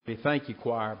Thank you,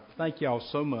 choir. Thank you all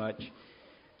so much.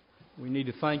 We need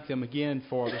to thank them again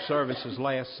for the services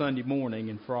last Sunday morning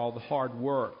and for all the hard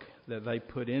work that they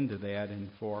put into that and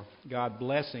for God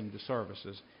blessing the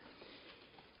services.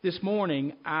 This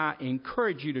morning, I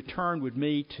encourage you to turn with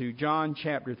me to John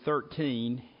chapter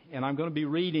 13, and I'm going to be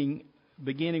reading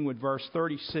beginning with verse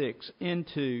 36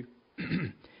 into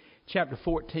chapter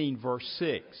 14, verse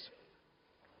 6.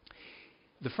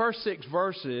 The first 6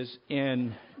 verses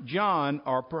in John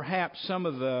are perhaps some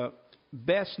of the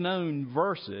best-known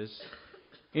verses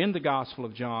in the Gospel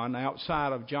of John,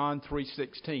 outside of John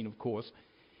 3:16, of course.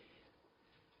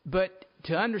 But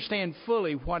to understand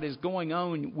fully what is going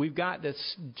on, we've got to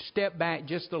step back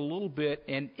just a little bit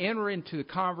and enter into the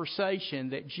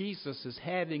conversation that Jesus is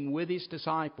having with His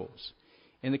disciples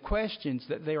and the questions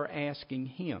that they are asking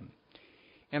Him.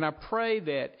 And I pray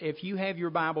that if you have your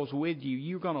Bibles with you,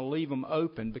 you're going to leave them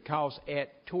open, because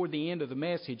toward the end of the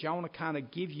message, I want to kind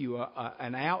of give you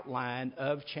an outline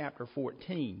of chapter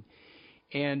 14.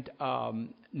 And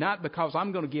not because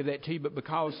I'm going to give that to you, but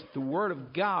because the Word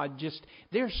of God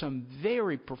there's some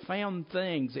very profound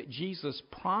things that Jesus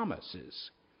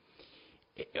promises.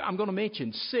 I'm going to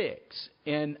mention 6.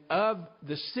 And of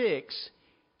the 6,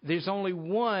 there's only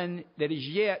one that is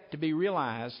yet to be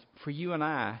realized for you and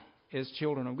I as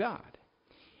children of God.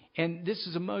 And this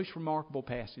is a most remarkable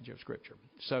passage of Scripture.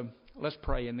 So let's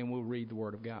pray and then we'll read the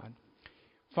Word of God.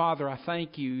 Father, I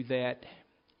thank you that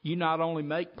you not only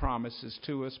make promises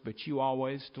to us, but you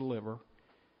always deliver.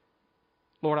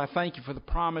 Lord, I thank you for the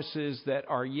promises that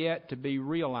are yet to be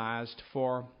realized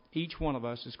for each one of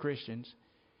us as Christians.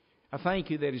 I thank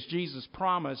you that as Jesus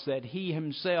promised that He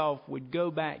Himself would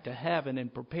go back to heaven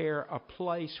and prepare a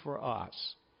place for us.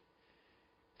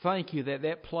 Thank you that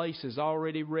that place is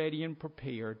already ready and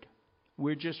prepared.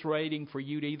 We're just waiting for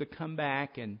you to either come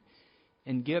back and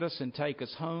get us and take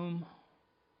us home,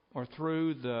 or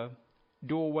through the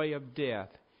doorway of death,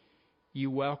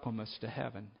 you welcome us to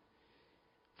heaven.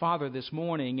 Father, this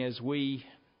morning as we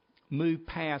move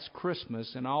past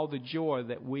Christmas and all the joy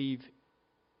that we've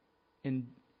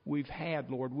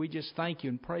had, Lord, we just thank you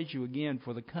and praise you again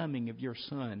for the coming of your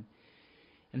Son.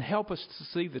 And help us to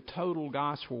see the total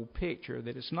gospel picture,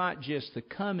 that it's not just the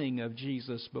coming of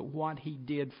Jesus, but what He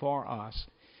did for us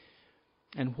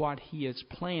and what He is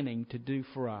planning to do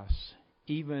for us,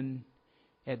 even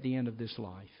at the end of this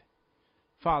life.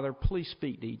 Father, please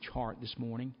speak to each heart this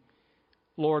morning.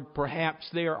 Lord, perhaps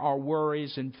there are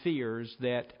worries and fears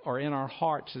that are in our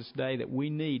hearts this day that we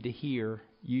need to hear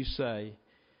you say,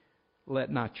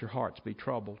 "Let not your hearts be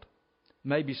troubled."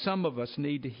 Maybe some of us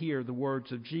need to hear the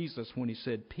words of Jesus when He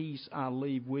said, "Peace I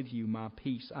leave with you, my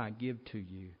peace I give to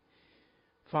you."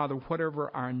 Father, whatever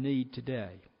our need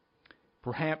today,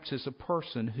 perhaps as a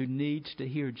person who needs to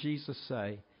hear Jesus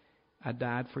say, "I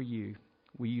died for you.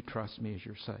 Will you trust me as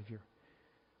your Savior?"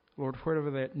 Lord, whatever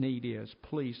that need is,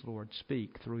 please, Lord,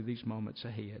 speak through these moments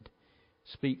ahead.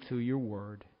 Speak through your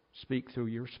Word. Speak through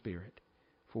your Spirit.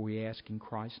 For we ask in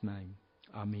Christ's name.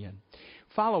 Amen.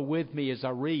 Follow with me as I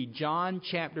read John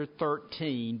chapter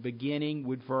 13, beginning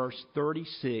with verse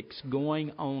 36,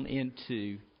 going on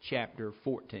into chapter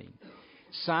 14.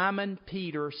 Simon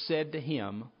Peter said to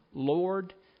Him,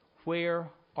 "Lord, where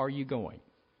are you going?"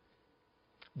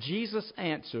 Jesus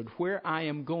answered, "Where I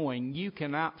am going, you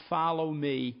cannot follow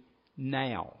me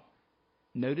now."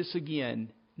 Notice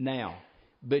again, now.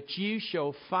 "But you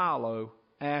shall follow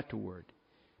afterward."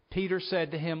 Peter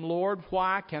said to Him, "Lord,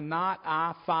 why cannot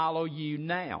I follow you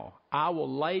now? I will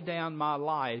lay down my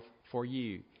life for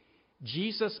you."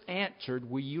 Jesus answered,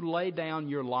 "Will you lay down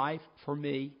your life for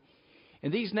me?"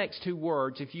 And these next 2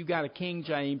 words, if you've got a King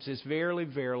James, is verily,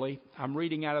 verily. I'm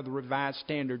reading out of the Revised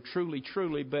Standard, truly,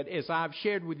 truly. But as I've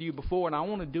shared with you before, and I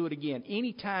want to do it again,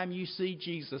 anytime you see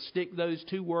Jesus stick those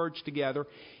 2 words together,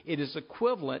 it is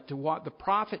equivalent to what the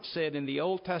prophet said in the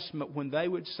Old Testament when they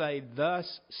would say,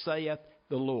 "Thus saith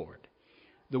the Lord."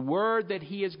 The word that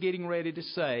He is getting ready to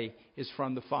say is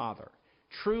from the Father.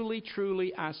 "Truly,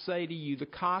 truly, I say to you, the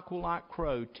cock will not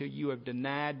crow till you have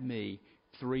denied me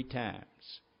 3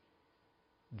 times.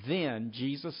 Then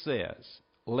Jesus says,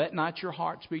 "Let not your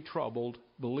hearts be troubled.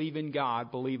 Believe in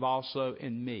God. Believe also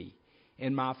in me.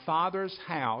 In my Father's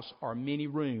house are many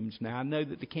rooms." Now, I know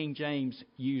that the King James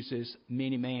uses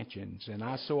many mansions, and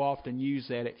I so often use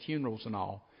that at funerals and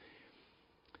all.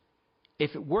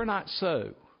 If it were not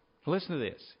so, listen to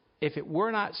this. If it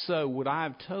were not so, would I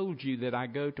have told you that I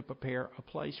go to prepare a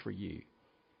place for you?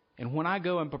 And when I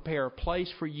go and prepare a place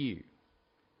for you,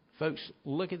 folks,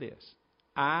 look at this.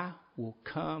 I will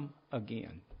come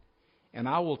again, and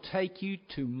I will take you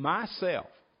to myself,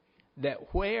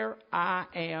 that where I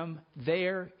am,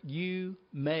 there you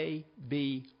may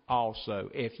be also.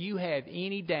 If you have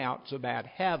any doubts about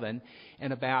heaven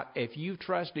and about if you've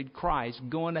trusted Christ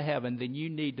going to heaven, then you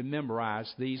need to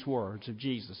memorize these words of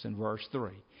Jesus in verse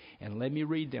 3. And let me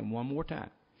read them one more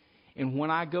time. And when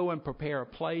I go and prepare a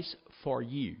place for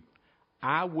you,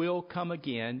 I will come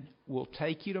again, will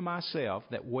take you to myself,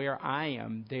 that where I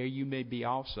am, there you may be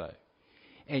also.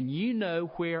 And you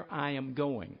know where I am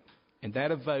going. And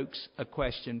that evokes a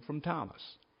question from Thomas.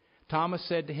 Thomas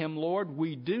said to him, Lord,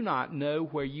 we do not know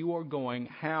where you are going.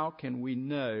 How can we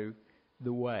know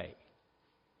the way?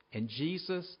 And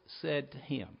Jesus said to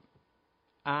him,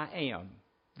 I am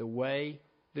the way,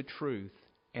 the truth,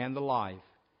 and the life.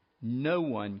 No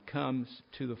one comes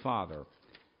to the Father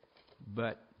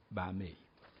but by me.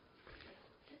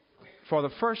 For the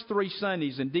first 3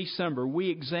 Sundays in December, we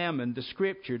examined the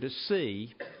Scripture to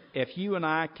see if you and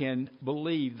I can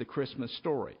believe the Christmas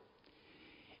story.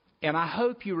 And I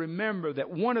hope you remember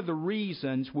that one of the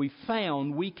reasons we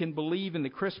found we can believe in the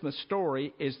Christmas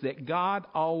story is that God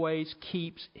always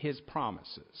keeps His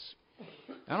promises.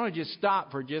 I want to just stop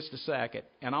for just a second,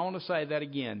 and I want to say that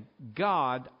again.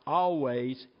 God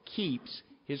always keeps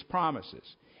His promises.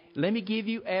 Let me give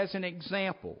you as an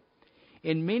example.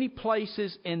 In many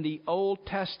places in the Old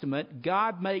Testament,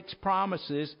 God makes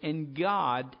promises, and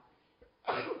God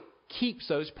keeps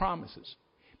those promises.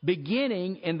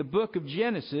 Beginning in the book of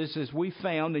Genesis, as we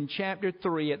found in chapter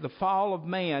 3, at the fall of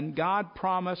man, God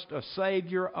promised a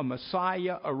Savior, a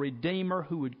Messiah, a Redeemer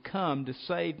who would come to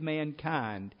save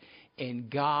mankind. And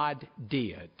God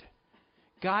did.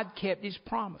 God kept His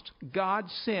promise. God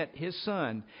sent His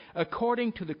Son.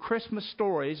 According to the Christmas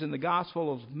stories in the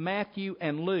Gospel of Matthew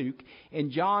and Luke,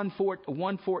 in John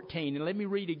 1:14, and let me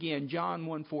read again, John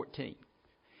 1:14.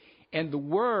 And the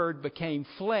Word became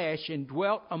flesh and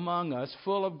dwelt among us,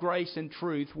 full of grace and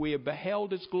truth. We have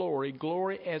beheld His glory,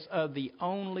 glory as of the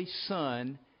only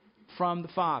Son from the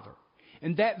Father.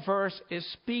 And that verse is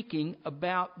speaking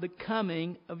about the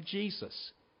coming of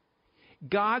Jesus.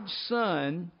 God's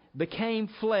Son became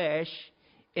flesh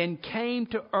and came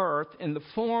to earth in the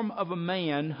form of a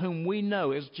man whom we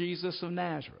know as Jesus of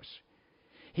Nazareth.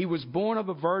 He was born of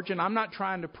a virgin. I'm not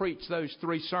trying to preach those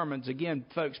 3 sermons again,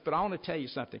 folks, but I want to tell you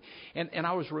something. And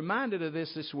I was reminded of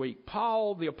this week.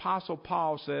 Paul, the Apostle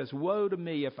Paul says, woe to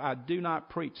me if I do not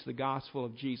preach the gospel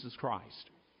of Jesus Christ.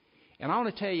 And I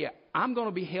want to tell you, I'm going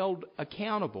to be held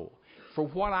accountable for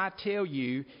what I tell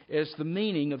you is the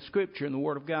meaning of Scripture and the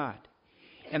Word of God.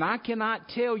 And I cannot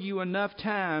tell you enough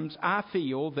times I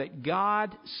feel that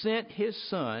God sent His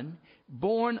Son,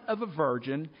 born of a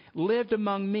virgin, lived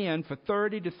among men for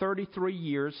 30 to 33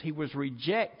 years. He was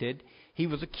rejected. He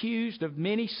was accused of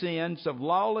many sins, of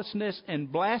lawlessness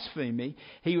and blasphemy.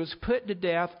 He was put to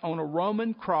death on a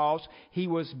Roman cross. He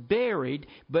was buried,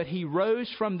 but He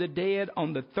rose from the dead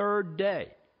on the 3rd day.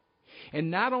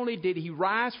 And not only did He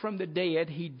rise from the dead,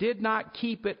 He did not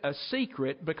keep it a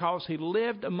secret because He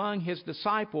lived among His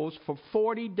disciples for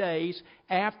 40 days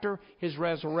after His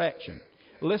resurrection.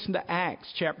 Listen to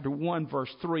Acts chapter 1,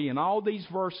 verse 3. And all these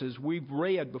verses we've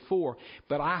read before,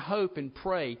 but I hope and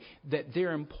pray that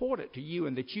they're important to you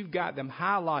and that you've got them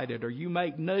highlighted or you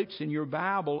make notes in your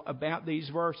Bible about these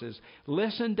verses.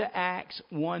 Listen to Acts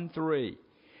 1, 3.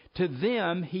 To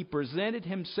them He presented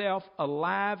Himself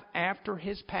alive after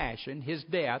His passion, His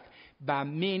death, by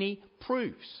many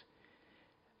proofs,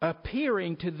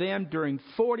 appearing to them during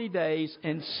 40 days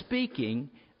and speaking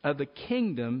of the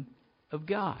kingdom of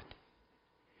God.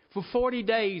 For 40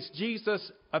 days,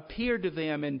 Jesus appeared to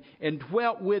them and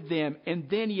dwelt with them, and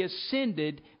then He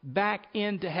ascended back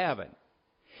into heaven.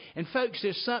 And folks,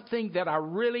 there's something that I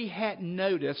really hadn't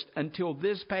noticed until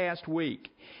this past week.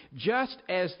 Just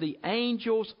as the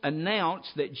angels announced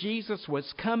that Jesus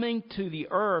was coming to the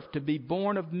earth to be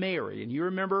born of Mary, and you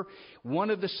remember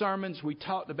one of the sermons we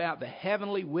talked about the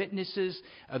heavenly witnesses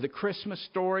of the Christmas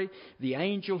story, the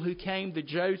angel who came to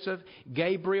Joseph,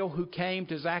 Gabriel who came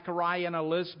to Zechariah and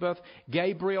Elizabeth,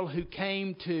 Gabriel who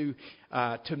came to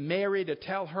Mary to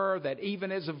tell her that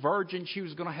even as a virgin she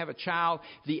was going to have a child,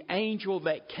 the angel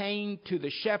that came to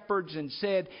the shepherds and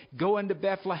said, go into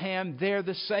Bethlehem, there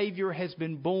the Savior has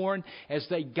been born. As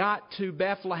they got to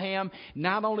Bethlehem,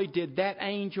 not only did that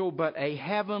angel, but a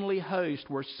heavenly host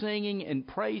were singing and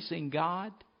praising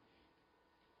God.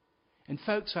 And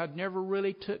folks, I'd never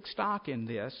really took stock in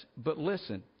this, but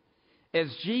listen. As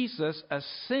Jesus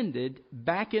ascended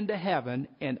back into heaven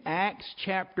in Acts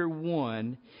chapter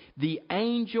 1, the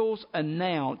angels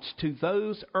announced to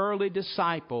those early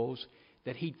disciples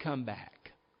that He'd come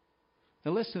back.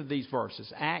 Now listen to these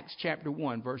verses. Acts chapter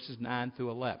 1, verses 9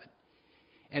 through 11.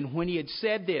 And when he had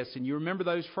said this, and you remember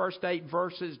those first 8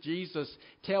 verses, Jesus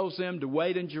tells them to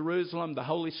wait in Jerusalem. The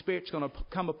Holy Spirit's going to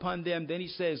come upon them. Then he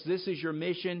says, this is your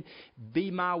mission. Be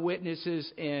my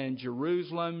witnesses in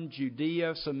Jerusalem,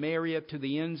 Judea, Samaria, to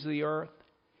the ends of the earth.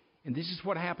 And this is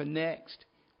what happened next.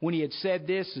 When he had said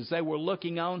this, as they were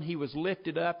looking on, he was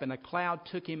lifted up, and a cloud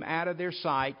took him out of their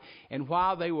sight. And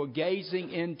while they were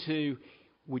gazing into,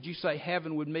 would you say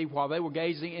heaven with me? While they were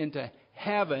gazing into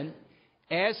heaven,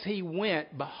 as he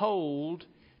went, behold,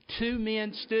 2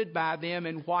 men stood by them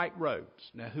in white robes.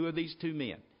 Now, who are these 2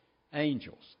 men?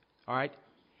 Angels. All right?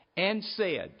 And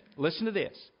said, listen to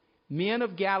this. Men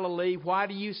of Galilee, why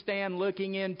do you stand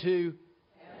looking into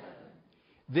heaven?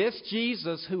 This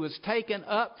Jesus who was taken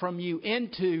up from you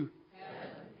into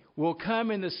heaven will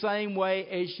come in the same way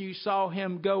as you saw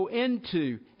him go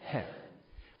into heaven.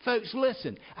 Folks,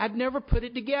 listen. I'd never put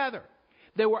it together.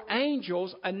 There were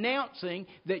angels announcing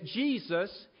that Jesus,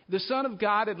 the Son of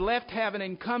God, had left heaven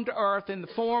and come to earth in the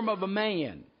form of a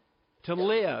man to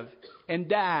live and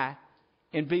die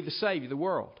and be the Savior of the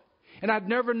world. And I'd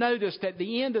never noticed at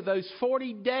the end of those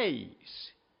 40 days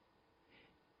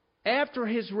after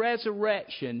his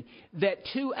resurrection that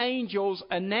 2 angels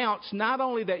announced not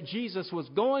only that Jesus was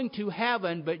going to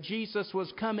heaven, but Jesus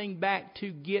was coming back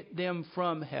to get them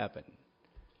from heaven.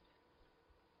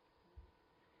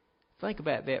 Think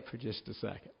about that for just a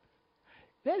second.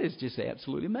 That is just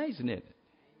absolutely amazing, isn't it?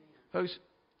 Folks,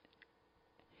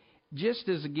 just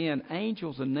as, again,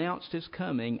 angels announced his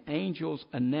coming, angels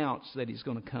announced that he's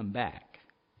going to come back.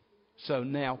 So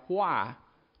now why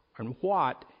and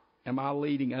what am I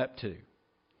leading up to?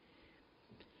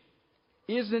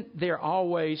 Isn't there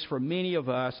always, for many of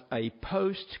us, a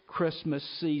post-Christmas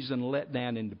season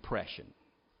letdown in depression?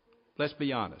 Let's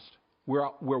be honest. We're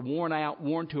worn out,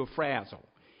 worn to a frazzle.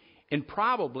 And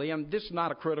probably, this is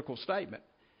not a critical statement,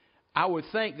 I would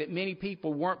think that many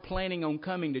people weren't planning on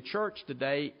coming to church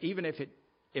today, even if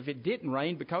it didn't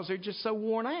rain, because they're just so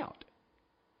worn out.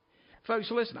 Folks,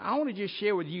 listen, I want to just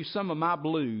share with you some of my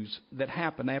blues that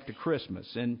happened after Christmas.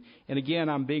 And again,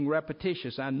 I'm being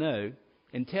repetitious, I know,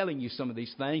 in telling you some of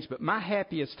these things, but my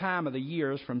happiest time of the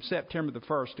year is from September the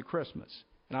 1st to Christmas.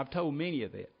 And I've told many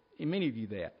of you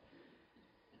that.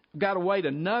 I've got to wait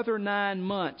another 9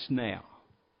 months now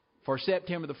for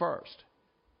September the 1st.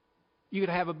 You could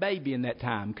have a baby in that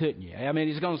time, couldn't you? I mean,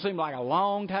 it's going to seem like a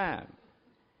long time.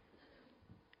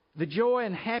 The joy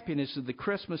and happiness of the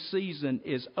Christmas season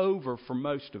is over for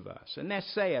most of us. And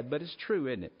that's sad, but it's true,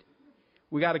 isn't it?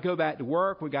 We got to go back to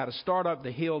work. We got to start up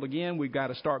the hill again. We've got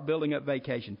to start building up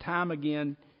vacation time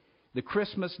again. The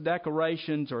Christmas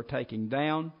decorations are taking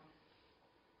down.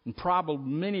 And probably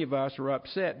many of us are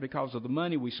upset because of the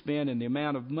money we spend and the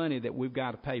amount of money that we've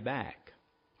got to pay back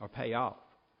or pay off.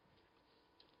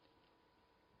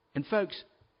 And folks,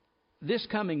 this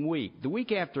coming week, the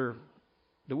week after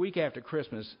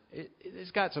Christmas,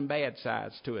 it's got some bad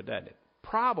sides to it, doesn't it?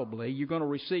 Probably you're going to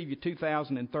receive your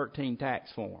 2013 tax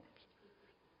forms.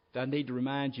 I need to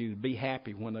remind you to be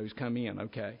happy when those come in,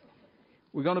 okay?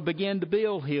 We're going to begin to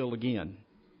build hill again.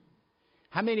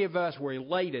 How many of us were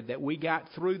elated that we got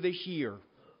through this year?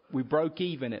 We broke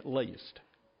even at least.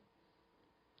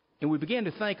 And we began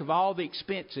to think of all the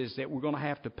expenses that we're going to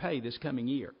have to pay this coming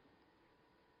year.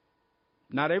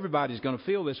 Not everybody's going to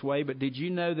feel this way, but did you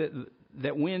know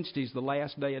that Wednesday's the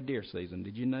last day of deer season?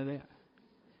 Did you know that?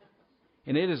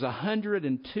 And it is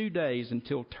 102 days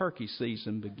until turkey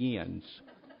season begins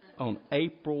on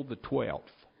April the 12th.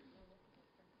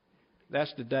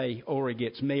 That's the day Ori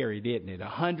gets married, isn't it?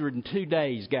 102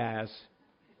 days, guys.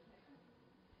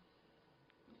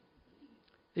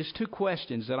 There's 2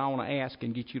 questions that I want to ask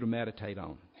and get you to meditate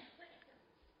on.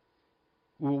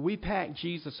 Will we pack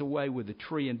Jesus away with the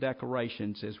tree and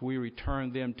decorations as we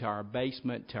return them to our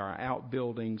basement, to our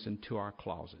outbuildings, and to our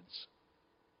closets?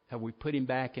 Have we put him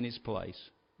back in his place,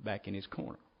 back in his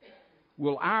corner?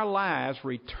 Will our lives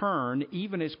return,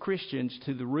 even as Christians,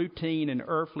 to the routine and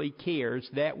earthly cares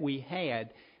that we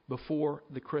had before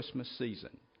the Christmas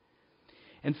season?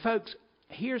 And folks,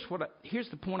 here's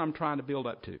the point I'm trying to build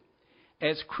up to.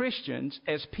 As Christians,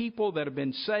 as people that have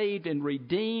been saved and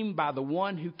redeemed by the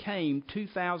one who came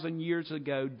 2,000 years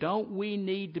ago, don't we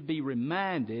need to be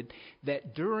reminded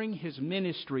that during his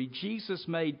ministry, Jesus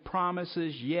made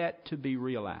promises yet to be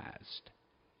realized?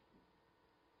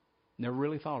 Never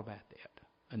really thought about that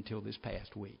until this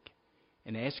past week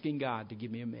and asking God to give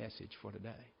me a message for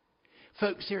today.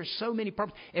 Folks, there are so many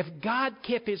promises. If God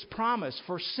kept his promise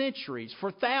for centuries, for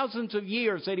thousands of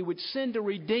years, that he would send a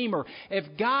Redeemer,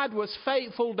 if God was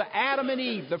faithful to Adam and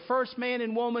Eve, the first man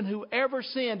and woman who ever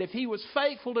sinned, if he was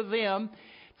faithful to them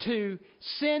to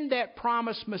send that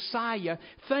promised Messiah,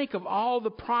 think of all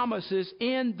the promises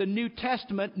in the New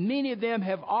Testament. Many of them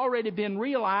have already been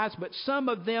realized, but some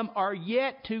of them are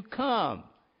yet to come.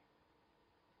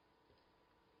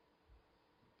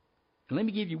 And let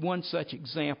me give you one such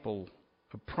example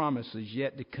of promises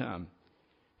yet to come.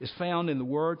 It's found in the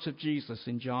words of Jesus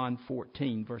in John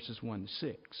 14, verses 1 to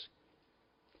 6.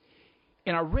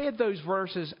 And I read those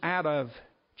verses out of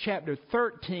chapter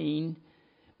 13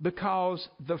 because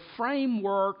the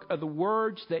framework of the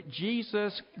words that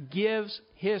Jesus gives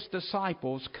His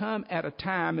disciples come at a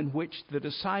time in which the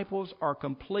disciples are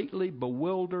completely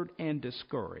bewildered and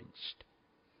discouraged.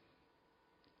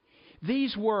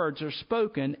 These words are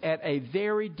spoken at a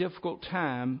very difficult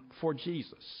time for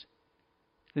Jesus.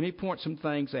 Let me point some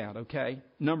things out, okay?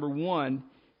 Number one,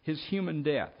 His human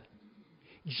death.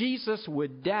 Jesus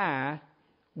would die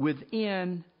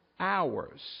within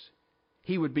hours.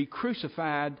 He would be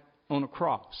crucified on a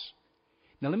cross.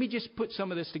 Now let me just put some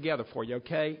of this together for you,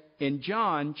 okay? In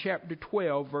John chapter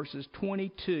 12, verses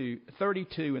 32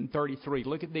 and 33.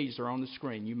 Look at these, they're on the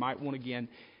screen. You might want to, again,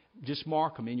 just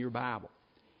mark them in your Bible.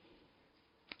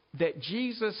 That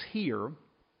Jesus here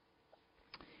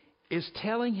is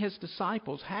telling His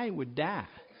disciples how He would die.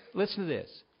 Listen to this.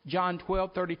 John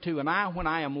 12:32. And I, when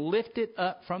I am lifted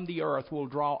up from the earth, will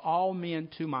draw all men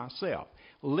to myself.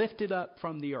 Lifted up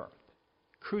from the earth.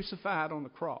 Crucified on the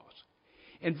cross.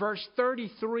 And verse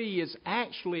 33 is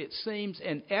actually, it seems,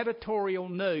 an editorial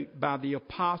note by the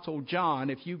Apostle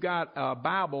John. If you got a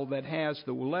Bible that has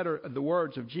the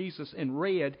words of Jesus in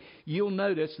red, you'll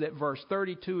notice that verse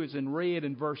 32 is in red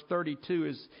and verse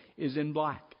 32 is in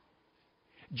black.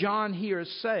 John here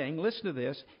is saying, listen to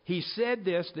this, he said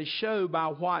this to show by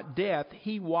what death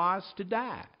He was to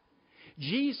die.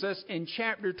 Jesus in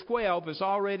chapter 12 is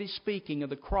already speaking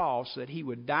of the cross that He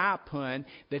would die upon,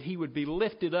 that He would be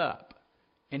lifted up,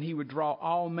 and He would draw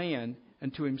all men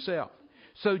unto Himself.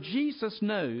 So Jesus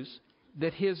knows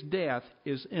that His death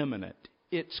is imminent.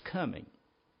 It's coming.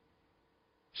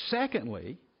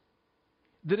 Secondly,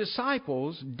 the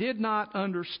disciples did not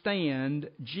understand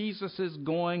Jesus'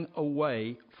 going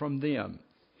away from them.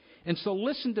 And so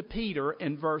listen to Peter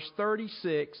in verse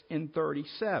 36 and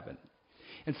 37.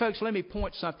 And folks, let me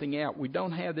point something out. We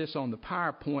don't have this on the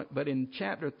PowerPoint, but in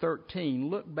chapter 13,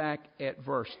 look back at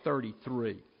verse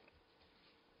 33.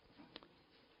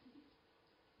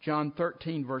 John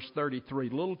 13, verse 33.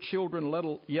 Little children,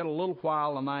 yet a little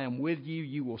while, and I am with you.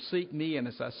 You will seek me. And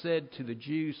as I said to the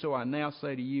Jews, so I now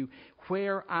say to you,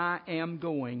 where I am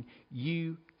going,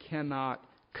 you cannot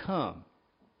come.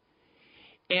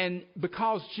 And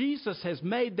because Jesus has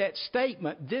made that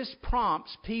statement, this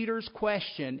prompts Peter's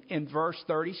question in verse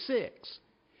 36.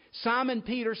 Simon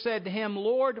Peter said to Him,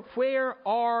 Lord, where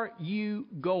are you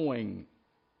going?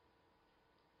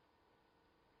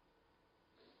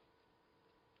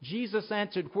 Jesus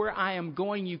answered, where I am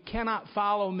going, you cannot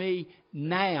follow me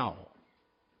now,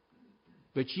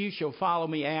 but you shall follow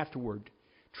me afterward.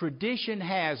 Tradition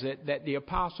has it that the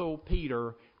Apostle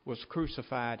Peter was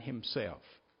crucified himself.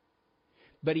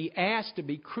 But he asked to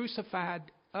be crucified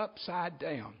upside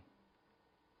down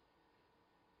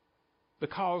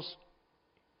because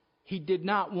he did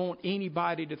not want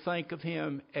anybody to think of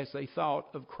him as they thought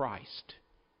of Christ.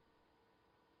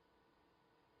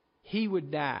 He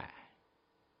would die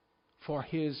for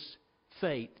his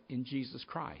faith in Jesus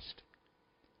Christ.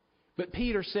 But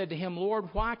Peter said to him, Lord,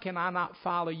 why can I not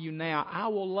follow you now? I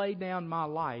will lay down my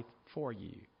life for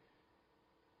you.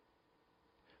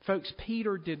 Folks,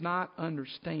 Peter did not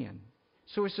understand.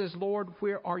 So he says, Lord,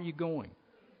 where are you going?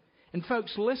 And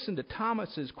folks, listen to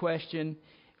Thomas's question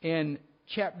in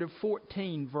chapter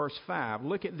 14, verse 5.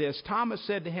 Look at this. Thomas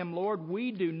said to him, Lord,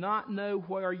 we do not know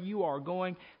where you are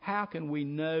going. How can we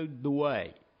know the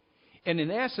way? And in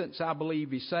essence, I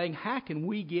believe he's saying, how can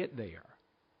we get there?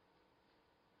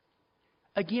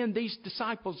 Again, these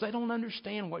disciples, they don't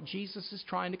understand what Jesus is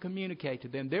trying to communicate to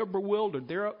them. They're bewildered.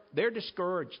 They're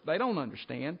discouraged. They don't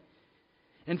understand.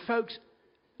 And folks,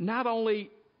 not only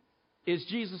is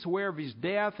Jesus aware of His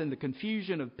death and the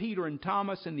confusion of Peter and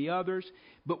Thomas and the others,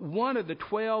 but one of the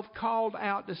 12 called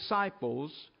out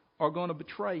disciples are going to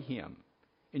betray Him.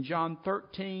 In John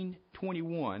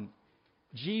 13:21,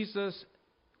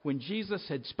 when Jesus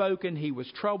had spoken, He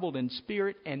was troubled in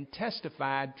spirit and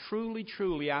testified, truly,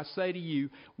 truly, I say to you,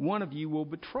 one of you will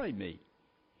betray me.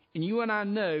 And you and I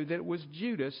know that it was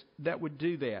Judas that would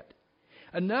do that.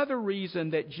 Another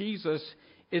reason that Jesus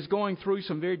is going through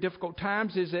some very difficult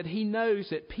times is that He knows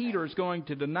that Peter is going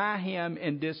to deny Him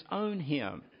and disown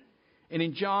Him. And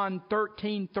in John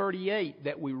 13:38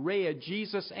 that we read,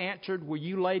 Jesus answered, "Will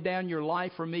you lay down your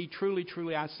life for me? Truly,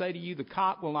 truly, I say to you, the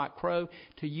cock will not crow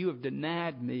till you have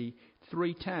denied me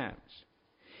 3 times."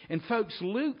 And folks,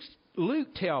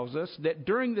 Luke tells us that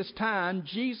during this time,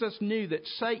 Jesus knew that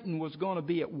Satan was going to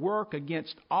be at work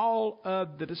against all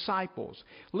of the disciples.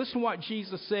 Listen to what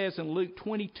Jesus says in Luke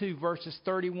 22, verses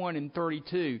 31 and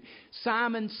 32.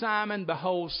 "Simon, Simon,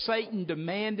 behold, Satan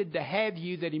demanded to have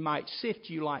you that he might sift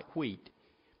you like wheat.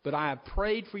 But I have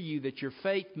prayed for you that your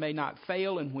faith may not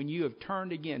fail, and when you have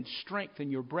turned again,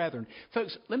 strengthen your brethren."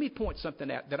 Folks, let me point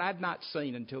something out that I'd not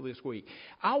seen until this week.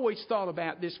 I always thought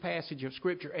about this passage of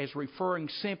Scripture as referring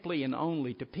simply and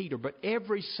only to Peter, but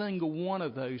every single one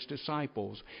of those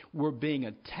disciples were being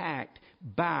attacked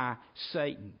by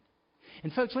Satan.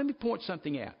 And folks, let me point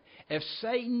something out. If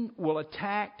Satan will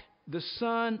attack the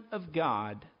Son of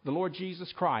God, the Lord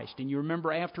Jesus Christ, and you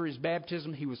remember after his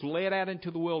baptism, he was led out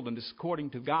into the wilderness according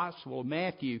to the Gospel of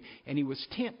Matthew, and he was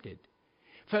tempted.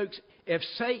 Folks, if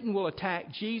Satan will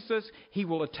attack Jesus, he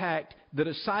will attack the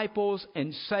disciples,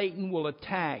 and Satan will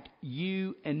attack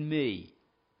you and me.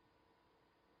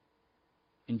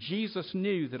 And Jesus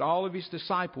knew that all of his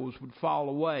disciples would fall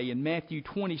away. In Matthew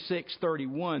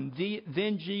 26:31,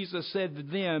 then Jesus said to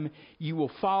them, "You will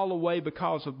fall away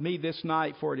because of me this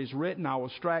night, for it is written, I will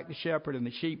strike the shepherd, and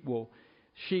the sheep will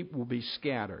be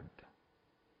scattered."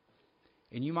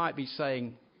 And you might be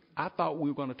saying, "I thought we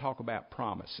were going to talk about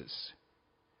promises."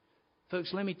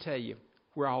 Folks, let me tell you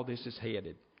where all this is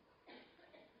headed.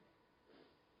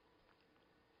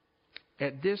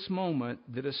 At this moment,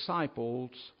 the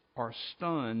disciples are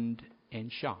stunned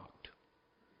and shocked.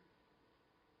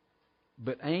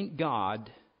 But ain't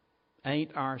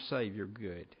our Savior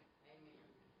good?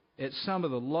 At some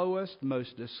of the lowest,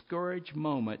 most discouraged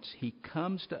moments, He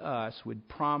comes to us with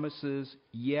promises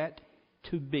yet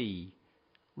to be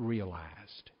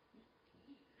realized.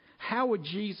 How would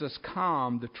Jesus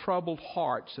calm the troubled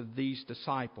hearts of these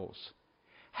disciples?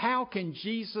 How can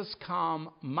Jesus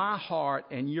calm my heart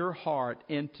and your heart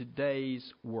in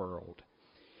today's world?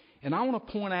 And I want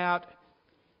to point out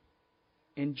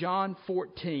in John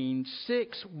 14,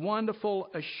 6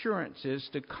 wonderful assurances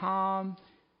to calm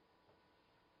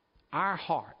our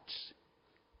hearts.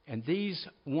 And these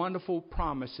wonderful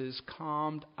promises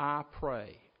calmed, I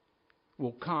pray,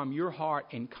 will calm your heart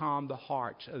and calm the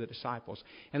hearts of the disciples.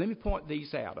 And let me point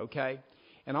these out, okay?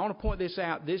 And I want to point this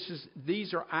out.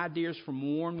 These are ideas from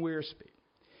Warren Wiersbe.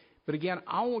 But again,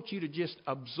 I want you to just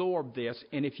absorb this.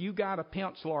 And if you got a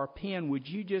pencil or a pen, would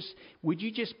you just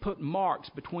put marks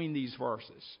between these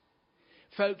verses?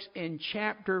 Folks, in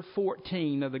chapter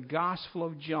 14 of the Gospel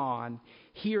of John,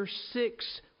 here are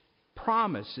 6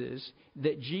 promises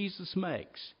that Jesus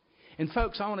makes. And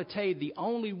folks, I want to tell you the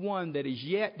only one that is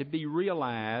yet to be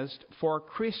realized for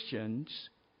Christians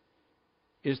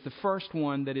is the first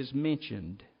one that is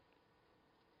mentioned.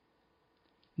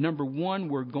 Number 1,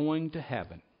 we're going to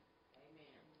heaven.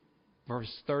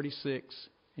 Verse 36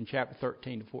 in chapter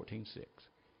 13 to 14:6.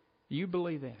 Do you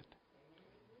believe that?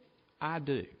 I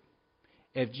do.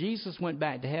 If Jesus went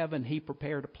back to heaven, He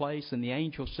prepared a place, and the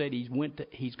angel said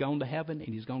He's gone to heaven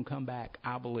and He's going to come back,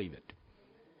 I believe it.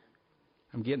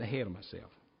 I'm getting ahead of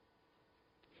myself.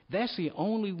 That's the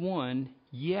only one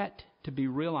yet to be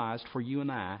realized for you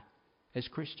and I as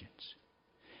Christians.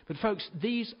 But folks,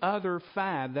 these other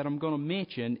 5 that I'm going to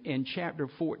mention in chapter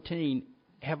 14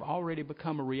 have already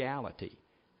become a reality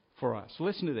for us.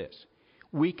 Listen to this.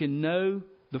 We can know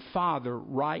the Father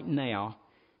right now,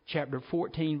 chapter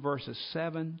 14, verses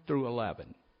 7 through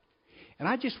 11. And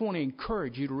I just want to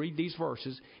encourage you to read these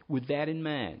verses with that in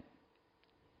mind.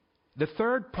 The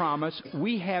third promise,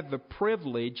 we have the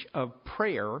privilege of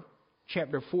prayer,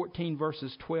 chapter 14,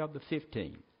 verses 12 to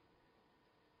 15.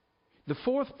 The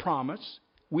fourth promise,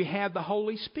 we have the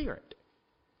Holy Spirit,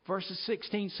 verses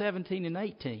 16, 17, and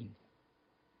 18.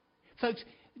 Folks,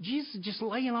 Jesus is just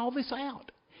laying all this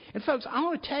out. And folks, I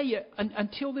want to tell you,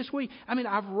 until this week,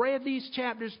 I've read these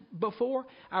chapters before.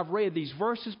 I've read these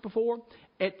verses before.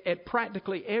 At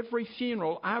practically every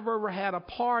funeral I've ever had a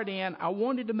part in, I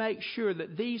wanted to make sure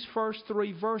that these first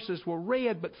 3 verses were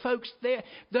read. But folks,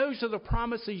 those are the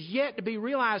promises yet to be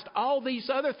realized. All these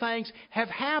other things have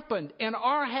happened and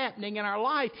are happening in our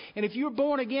life. And if you're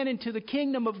born again into the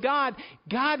kingdom of God,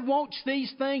 God wants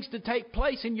these things to take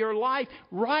place in your life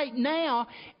right now.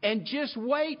 And just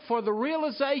wait for the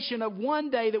realization of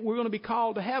one day that we're going to be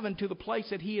called to heaven, to the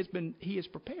place that He has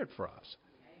prepared for us.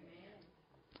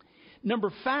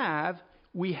 Number 5,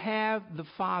 we have the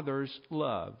Father's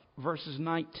love, verses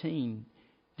 19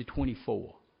 to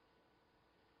 24.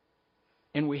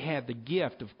 And we have the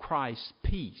gift of Christ's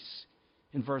peace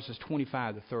in verses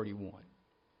 25 to 31.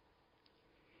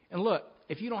 And look,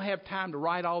 if you don't have time to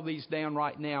write all these down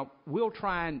right now, we're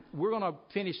going to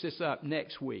finish this up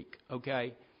next week,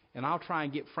 okay? And I'll try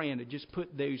and get Fran to just put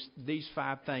these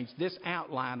 5 things, this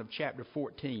outline of chapter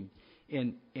 14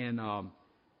 in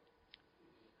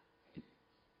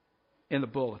the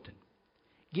bulletin.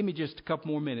 Give me just a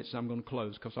couple more minutes and I'm going to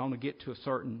close because I want to get to a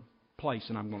certain place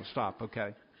and I'm going to stop,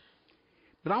 okay?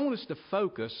 But I want us to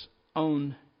focus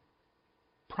on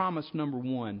promise number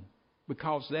 1,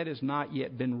 because that has not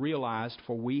yet been realized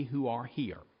for we who are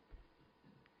here.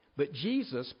 But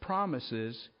Jesus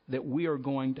promises that we are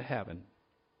going to heaven.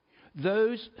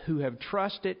 Those who have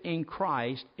trusted in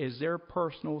Christ as their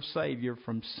personal Savior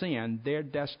from sin, their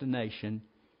destination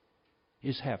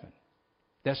is heaven.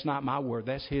 That's not my word,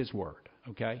 that's His word,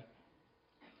 okay?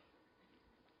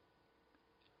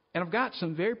 And I've got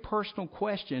some very personal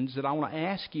questions that I want to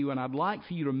ask you, and I'd like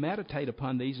for you to meditate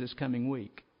upon these this coming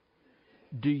week.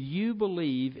 Do you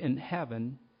believe in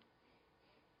heaven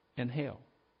and hell?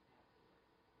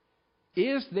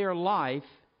 Is there life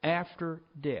after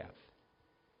death?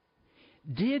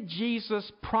 Did Jesus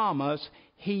promise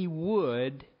He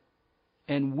would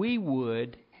and we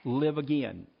would live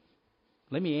again?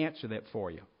 Let me answer that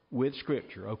for you with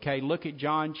Scripture, okay? Look at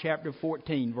John chapter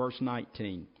 14, verse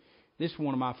 19. This is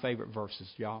one of my favorite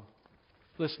verses, y'all.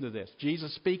 Listen to this.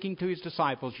 Jesus speaking to His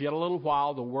disciples, "Yet a little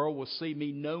while the world will see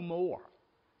me no more,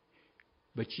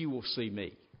 but you will see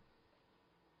me."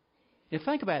 Now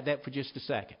think about that for just a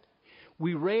second.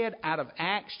 We read out of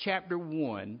Acts chapter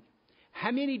 1,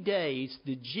 how many days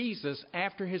did Jesus,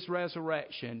 after His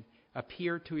resurrection,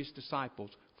 appear to His disciples?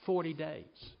 40 days.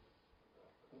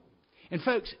 And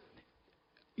folks,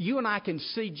 you and I can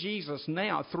see Jesus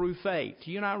now through faith.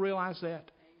 Do you not realize that?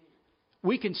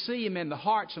 We can see Him in the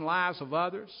hearts and lives of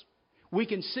others. We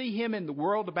can see Him in the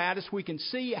world about us. We can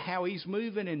see how He's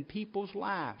moving in people's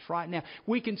lives right now.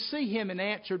 We can see Him in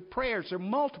answered prayers. There are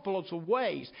multiples of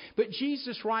ways. But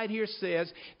Jesus right here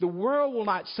says, the world will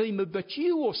not see me, but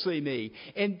you will see me.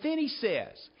 And then He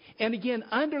says, and again,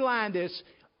 underline this,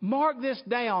 mark this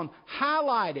down,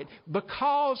 highlight it.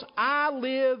 Because I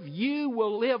live, you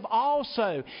will live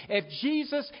also. If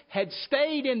Jesus had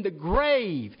stayed in the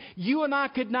grave, you and I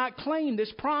could not claim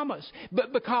this promise.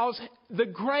 But because the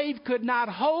grave could not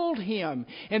hold Him.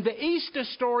 And the Easter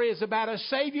story is about a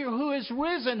Savior who is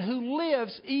risen, who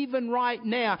lives even right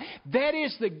now. That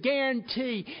is the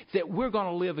guarantee that we're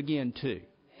going to live again too.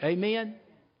 Amen?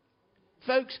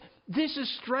 Folks, this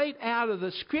is straight out of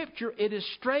the Scripture. It is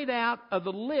straight out of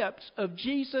the lips of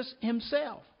Jesus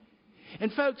Himself.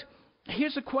 And folks,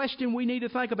 here's a question we need to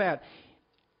think about.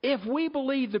 If we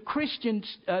believe the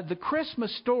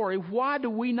Christmas story, why do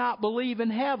we not believe in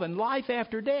heaven, life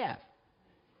after death?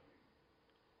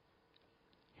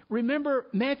 Remember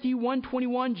Matthew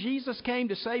 1:21, Jesus came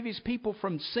to save His people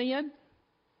from sin?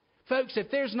 Folks,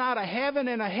 if there's not a heaven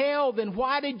and a hell, then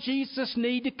why did Jesus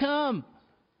need to come?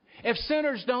 If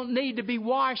sinners don't need to be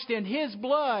washed in His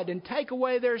blood and take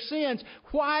away their sins,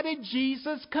 why did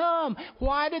Jesus come?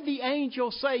 Why did the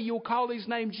angel say, "You'll call His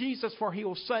name Jesus, for He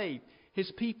will save His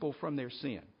people from their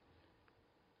sin"?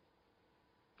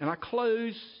 And I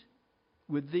close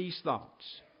with these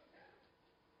thoughts.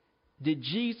 Did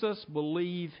Jesus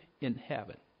believe in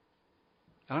heaven?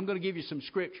 And I'm going to give you some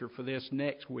Scripture for this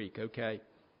next week, okay?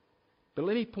 But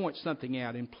let me point something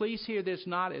out. And please hear this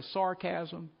not as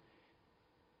sarcasm,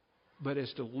 but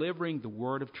as delivering the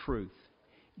word of truth.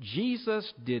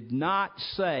 Jesus did not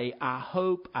say, "I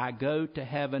hope I go to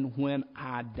heaven when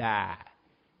I die."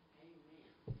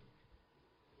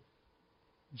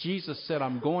 Jesus said,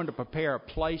 "I'm going to prepare a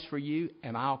place for you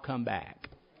and I'll come back."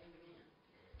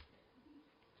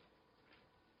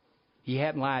 He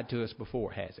hadn't lied to us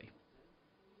before, has He?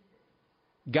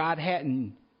 God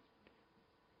hadn't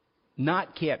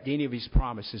not kept any of His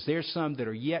promises. There's some that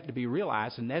are yet to be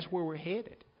realized, and that's where we're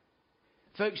headed.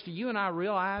 Folks, do you and I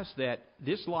realize that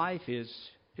this life is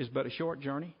but a short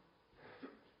journey?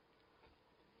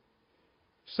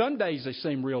 Some days they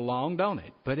seem real long, don't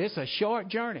it? But it's a short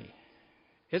journey.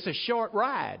 It's a short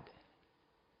ride.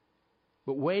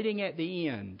 But waiting at the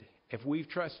end, if we've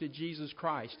trusted Jesus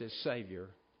Christ as Savior,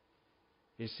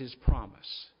 is His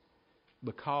promise.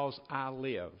 Because I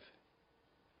live,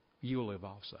 you'll live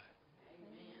also.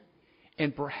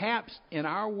 And perhaps in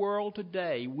our world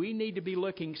today, we need to be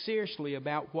looking seriously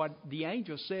about what the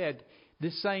angel said.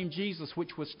 This same Jesus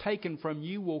which was taken from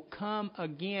you will come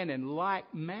again in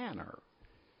like manner.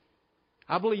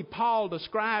 I believe Paul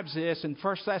describes this in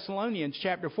 1 Thessalonians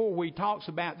chapter 4, where he talks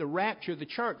about the rapture of the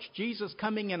church. Jesus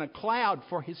coming in a cloud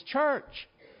for His church.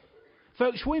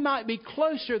 Folks, we might be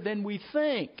closer than we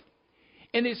think.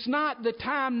 And it's not the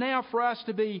time now for us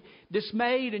to be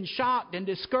dismayed and shocked and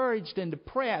discouraged and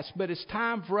depressed, but it's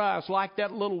time for us, like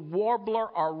that little warbler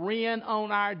or wren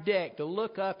on our deck, to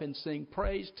look up and sing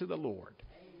praise to the Lord.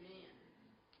 Amen.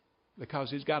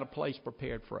 Because He's got a place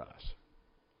prepared for us.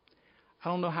 I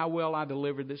don't know how well I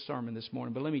delivered this sermon this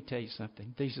morning, but let me tell you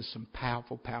something. These are some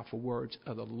powerful, powerful words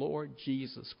of the Lord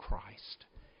Jesus Christ.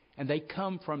 And they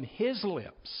come from His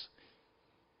lips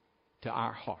to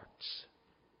our hearts.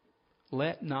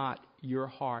 Let not your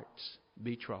hearts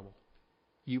be troubled.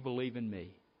 You believe in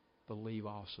me. Believe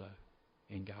also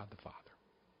in God the Father.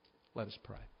 Let us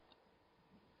pray.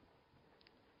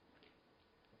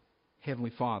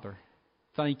 Heavenly Father,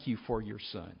 thank you for your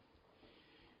Son.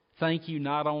 Thank you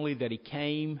not only that He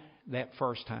came that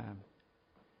first time,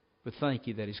 but thank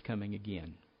you that He's coming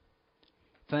again.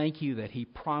 Thank you that He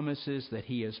promises that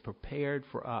He has prepared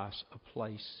for us a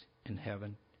place in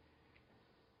heaven.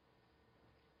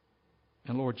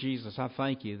 And Lord Jesus, I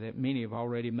thank you that many have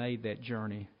already made that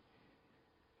journey,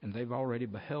 and they've already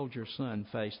beheld your Son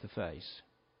face to face.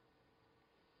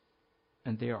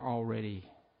 And they are already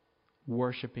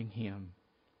worshiping Him,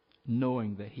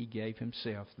 knowing that He gave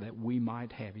Himself that we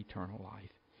might have eternal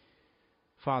life.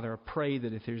 Father, I pray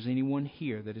that if there's anyone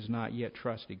here that has not yet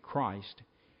trusted Christ,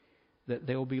 that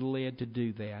they'll be led to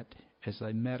do that as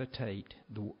they meditate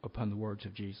upon the words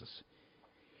of Jesus.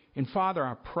 And Father,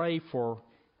 I pray for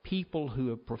people who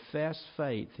have professed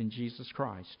faith in Jesus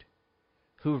Christ,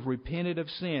 who have repented of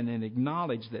sin and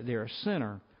acknowledged that they're a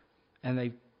sinner,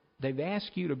 and they've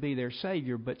asked you to be their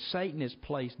Savior, but Satan has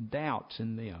placed doubts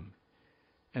in them,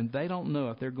 and they don't know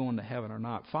if they're going to heaven or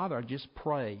not. Father, I just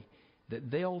pray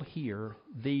that they'll hear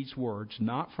these words,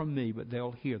 not from me, but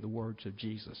they'll hear the words of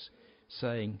Jesus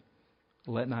saying,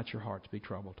 let not your hearts be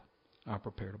troubled. I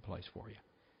prepared a place for you.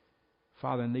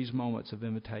 Father, in these moments of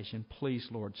invitation, please,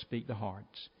 Lord, speak to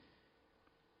hearts.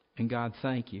 And God,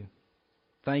 thank you.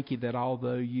 Thank you that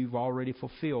although you've already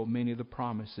fulfilled many of the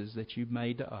promises that you've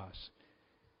made to us,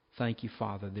 thank you,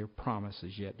 Father, there are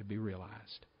promises yet to be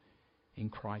realized. In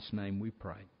Christ's name we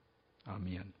pray.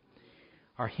 Amen.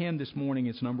 Our hymn this morning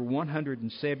is number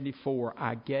 174,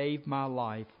 I Gave My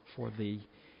Life for Thee.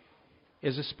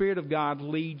 As the Spirit of God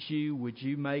leads you, would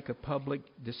you make a public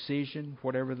decision,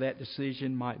 whatever that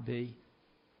decision might be?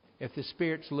 If the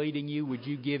Spirit's leading you, would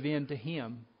you give in to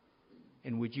Him?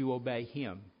 And would you obey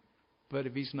Him? But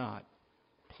if He's not,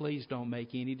 please don't make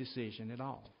any decision at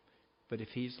all. But if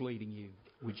He's leading you,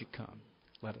 would you come?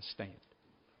 Let us stand.